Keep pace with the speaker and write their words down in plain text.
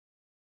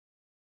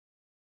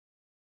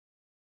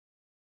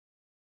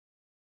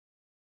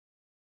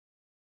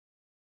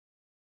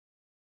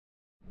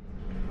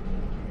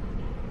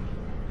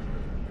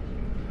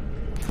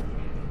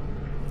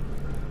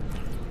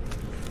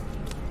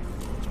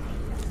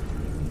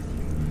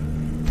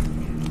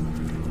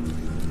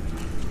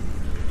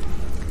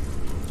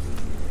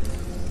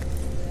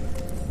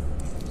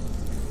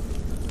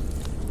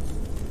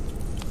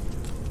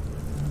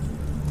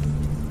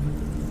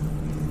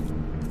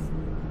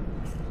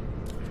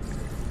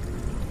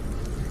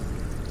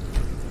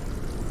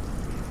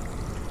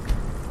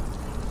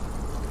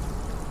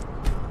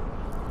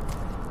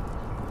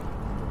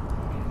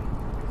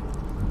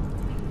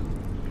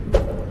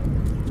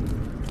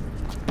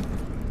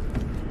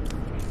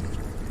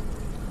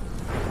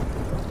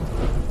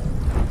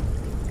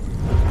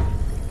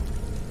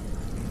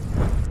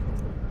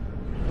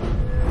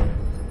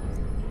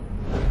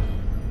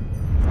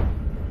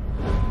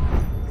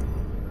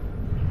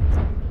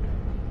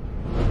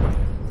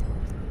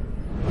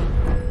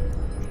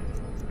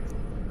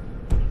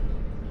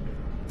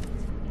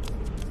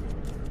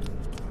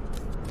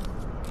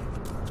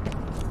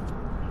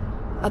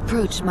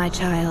Approach, my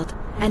child,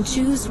 and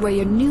choose where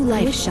your new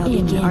life shall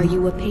begin. Are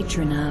you a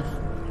patron of?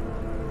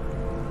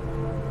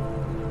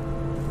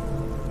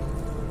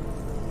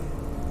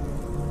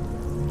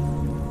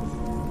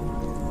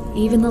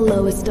 Even the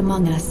lowest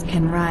among us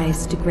can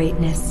rise to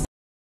greatness.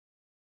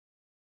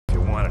 If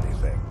you want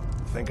anything,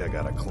 I think I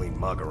got a clean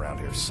mug around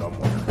here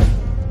somewhere.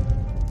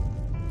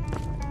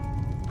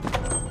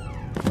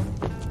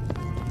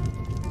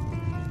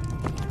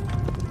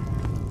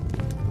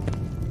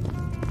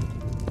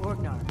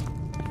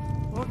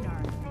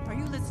 Orgnar, are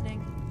you listening?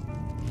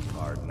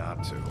 Hard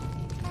not to.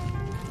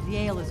 The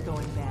ale is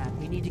going bad.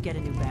 We need to get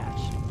a new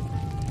batch.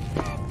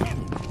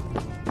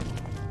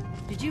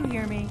 Did you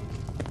hear me?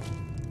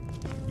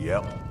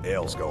 Yep,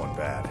 ale's going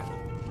bad.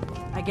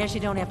 I guess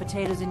you don't have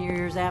potatoes in your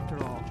ears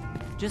after all.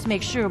 Just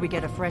make sure we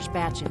get a fresh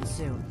batch in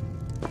soon.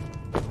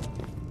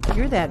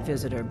 You're that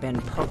visitor been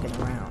poking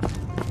around.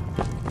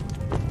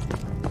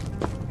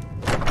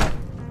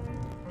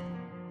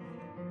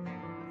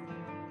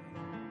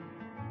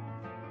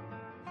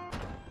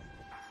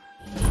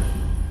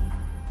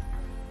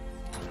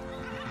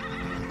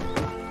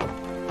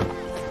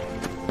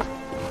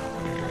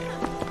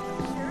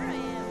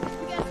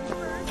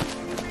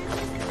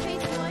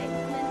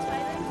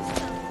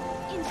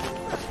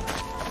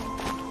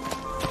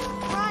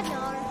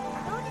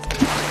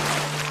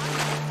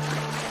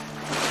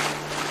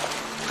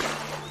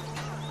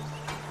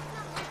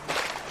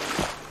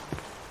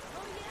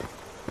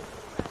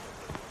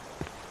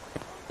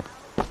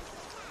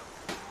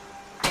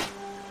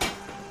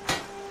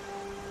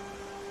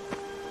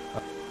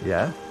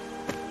 Yeah?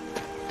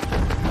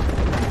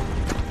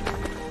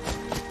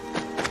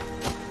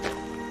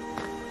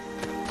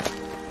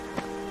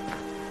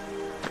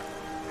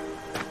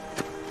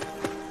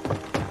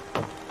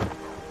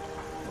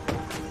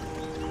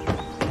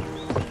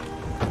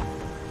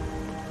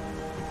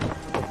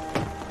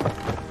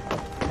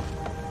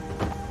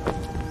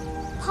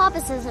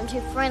 Papas isn't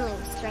too friendly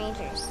with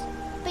strangers,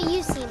 but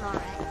you seem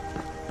alright.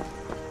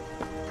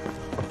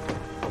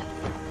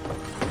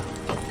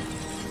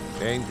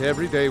 Ain't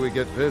every day we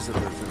get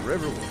visitors in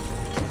Riverwood.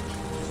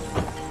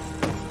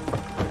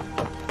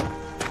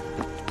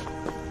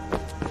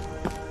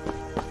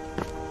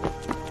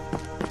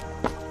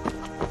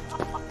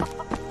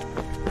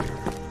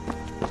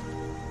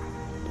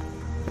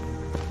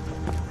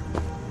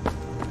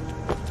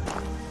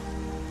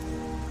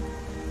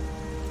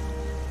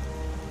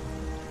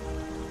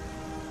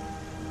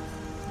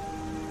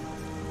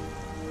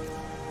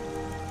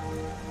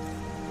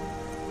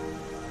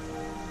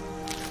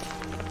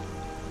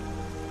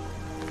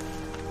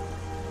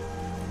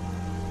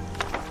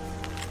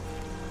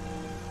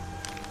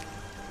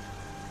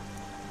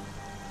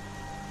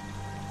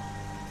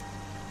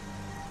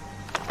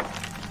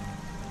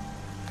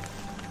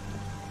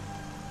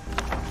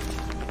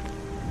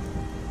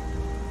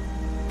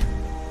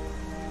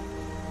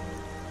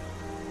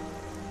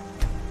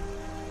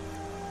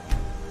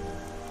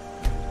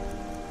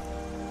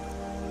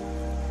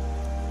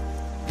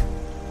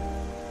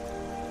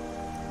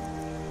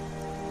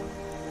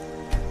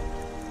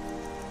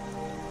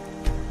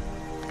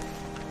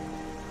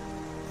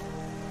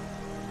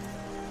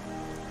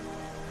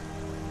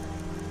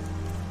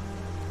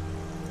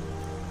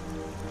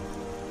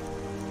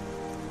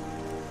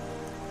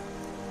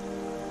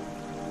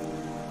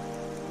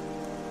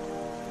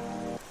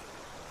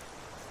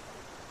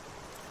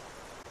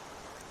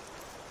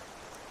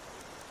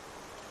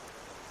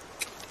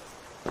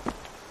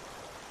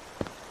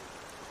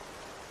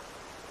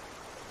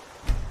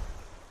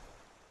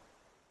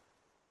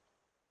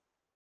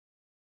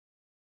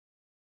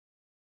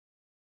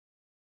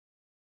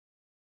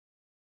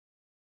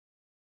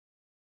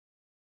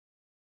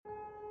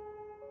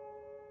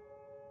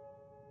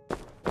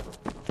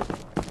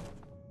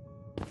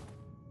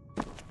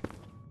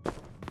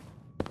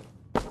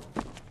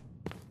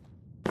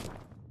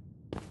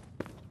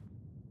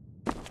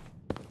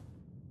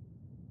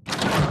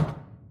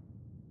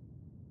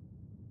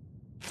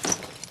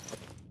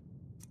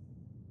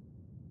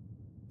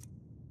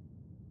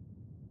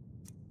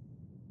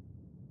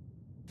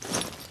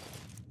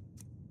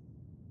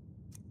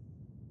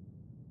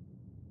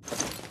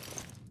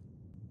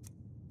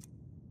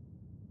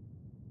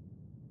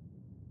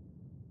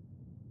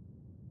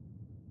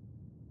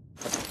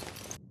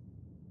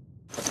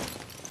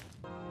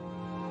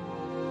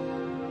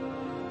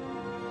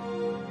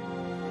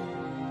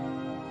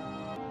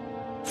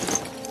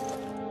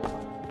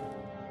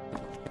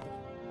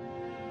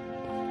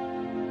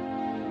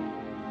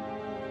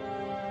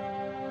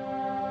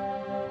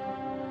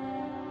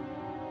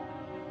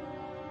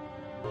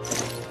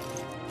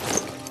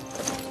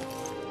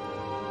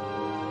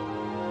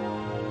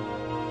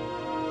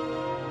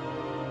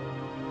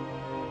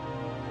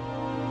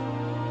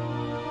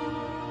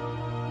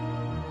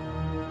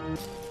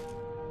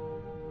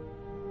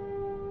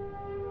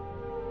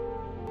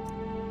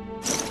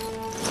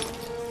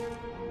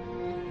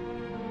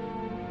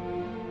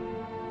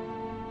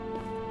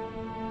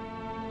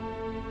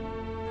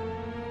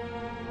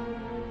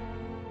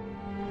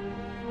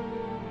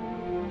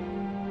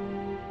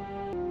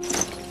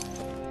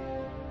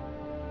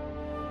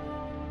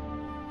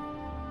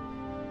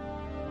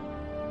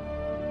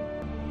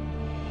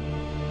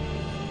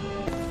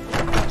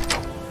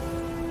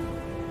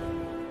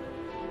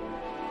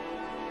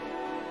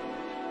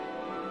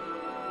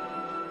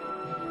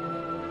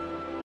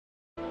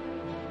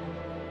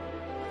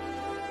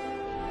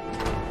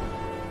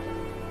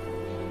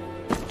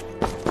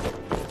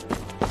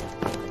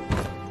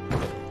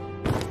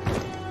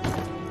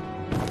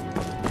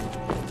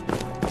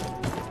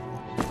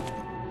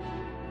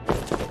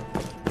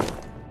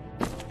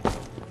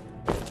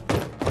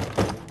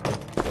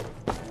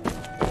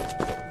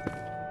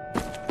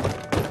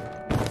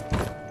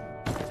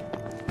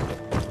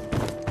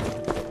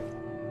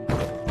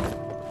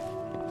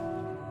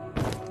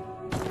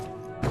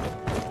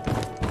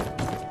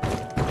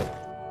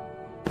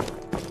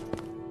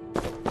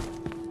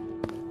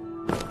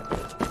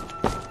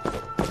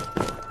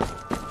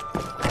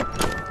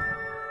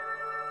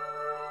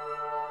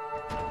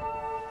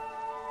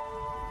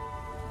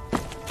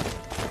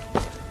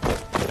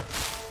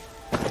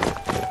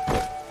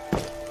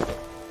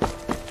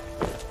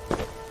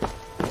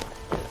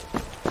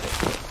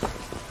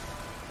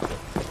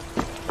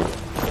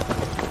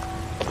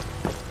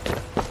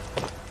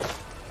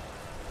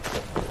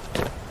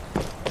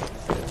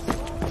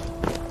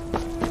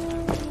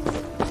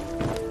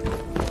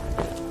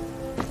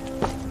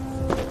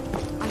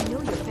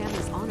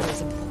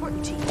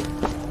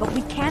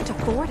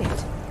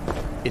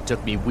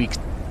 took me weeks.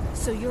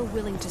 So you're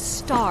willing to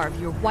starve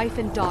your wife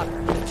and daughter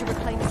to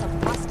reclaim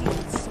some rusty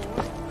old sword?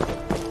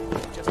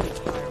 Just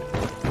entirely.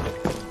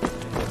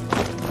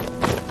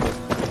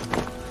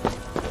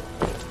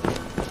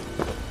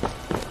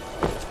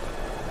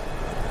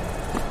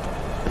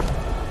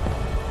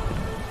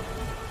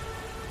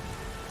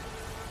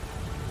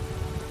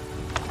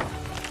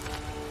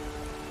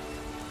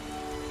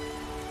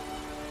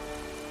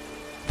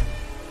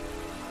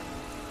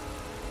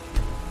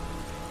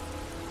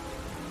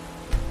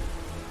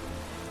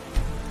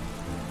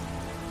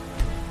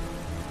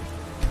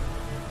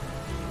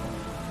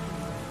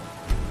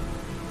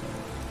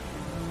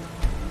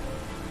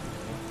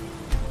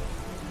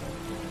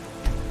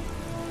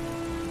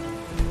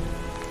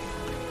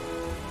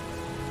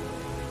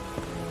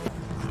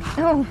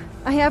 Oh,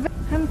 I haven't.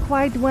 I'm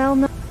quite well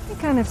known. I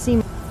kind of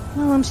seem.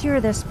 Well, I'm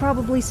sure there's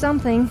probably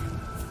something.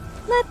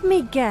 Let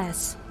me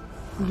guess.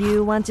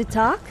 You want to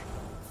talk?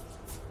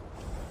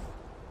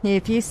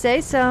 If you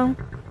say so.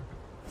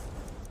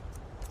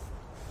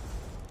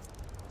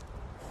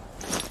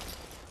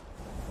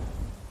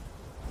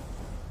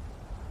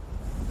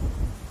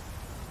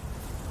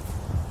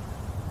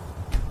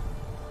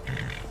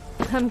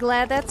 I'm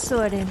glad that's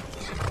sorted.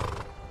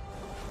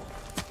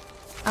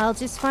 I'll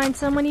just find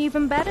someone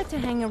even better to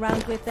hang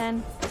around with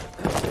then.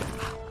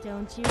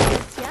 Don't you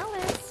get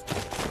jealous.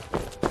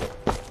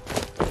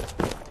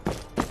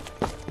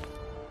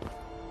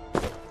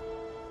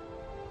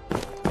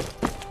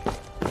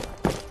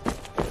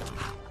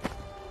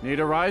 Need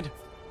a ride?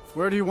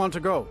 Where do you want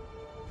to go?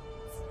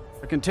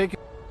 I can take you.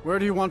 Where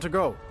do you want to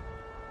go?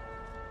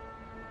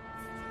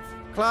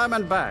 Climb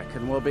and back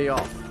and we'll be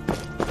off.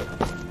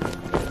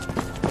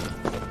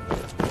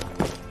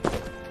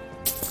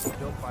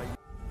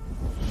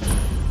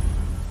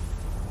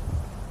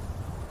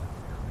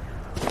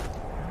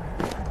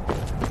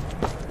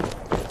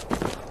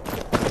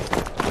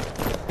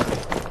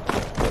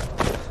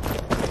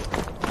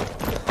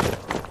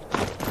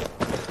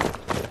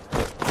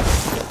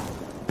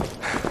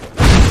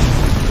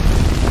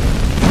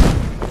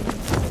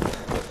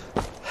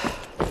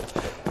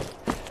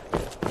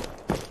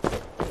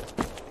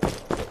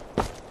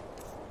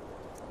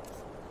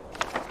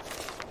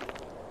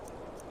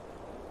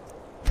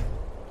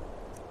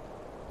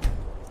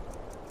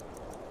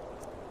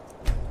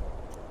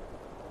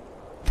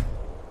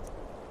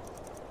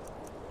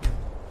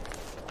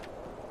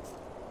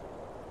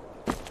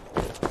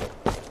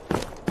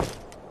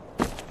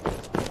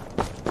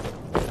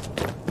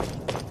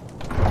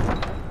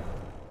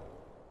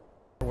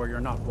 Where you're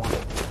not wanted.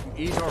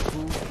 You eat our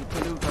food, you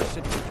pollute our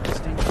city with your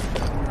stink,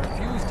 and you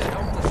refuse to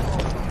help us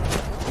all.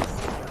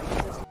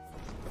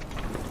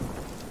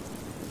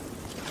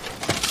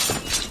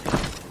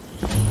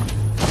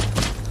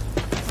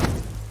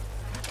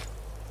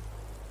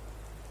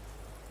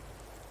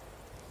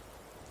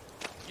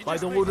 By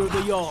the order of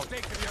the Jarl,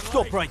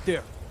 stop right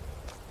there.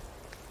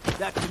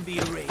 That can be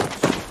arranged.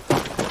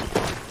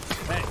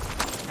 Hey,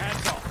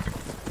 hands off.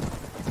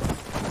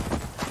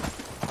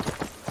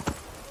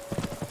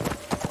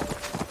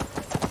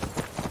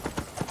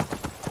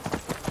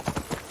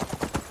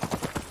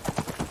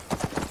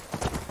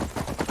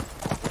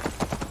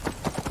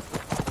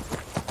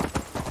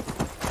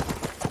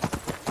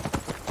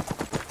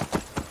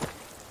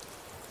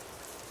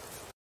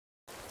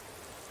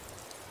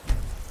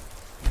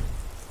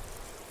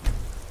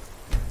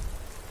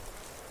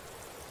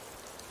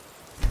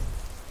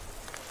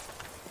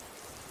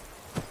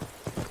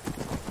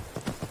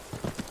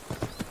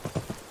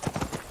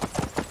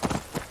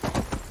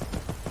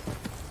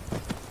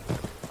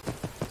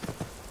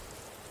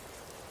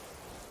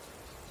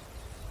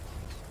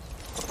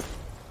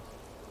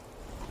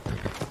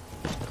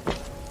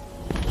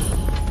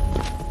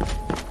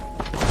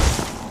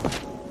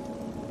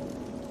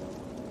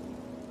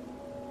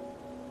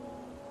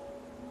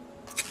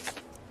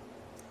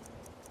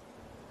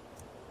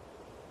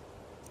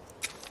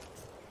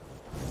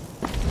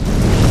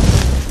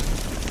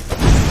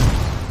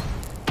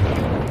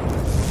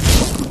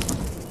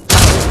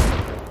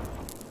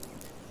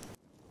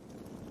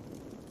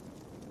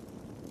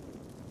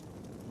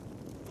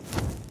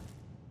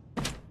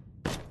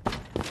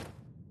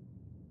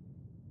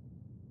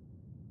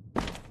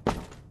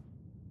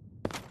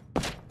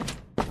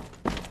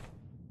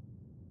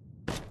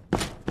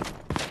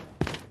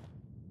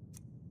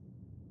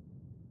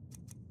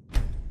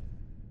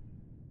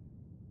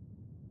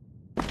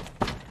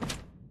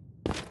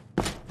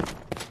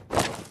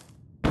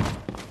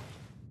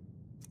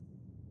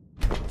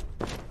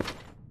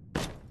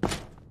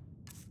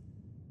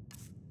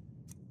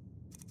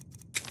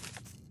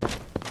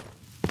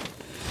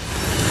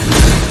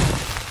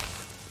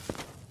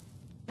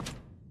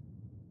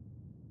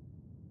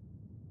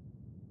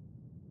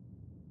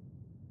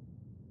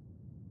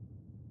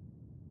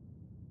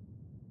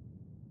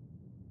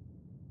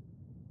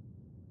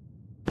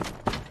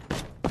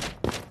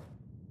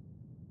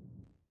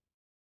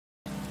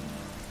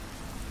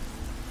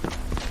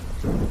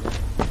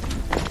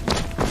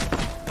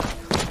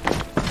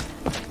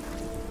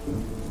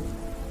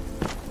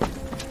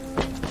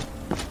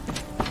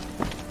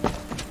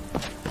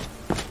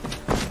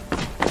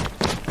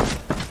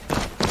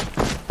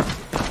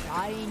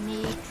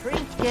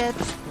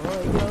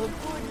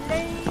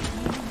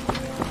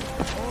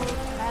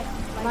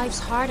 Life's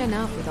hard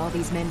enough with all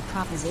these men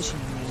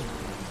propositioning me.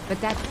 But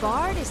that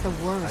bard is the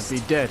worst. I'd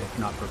be dead if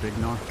not for Big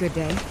Nog. Good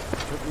day.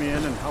 Took me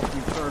in and helped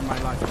me turn my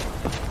life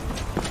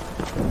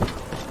around.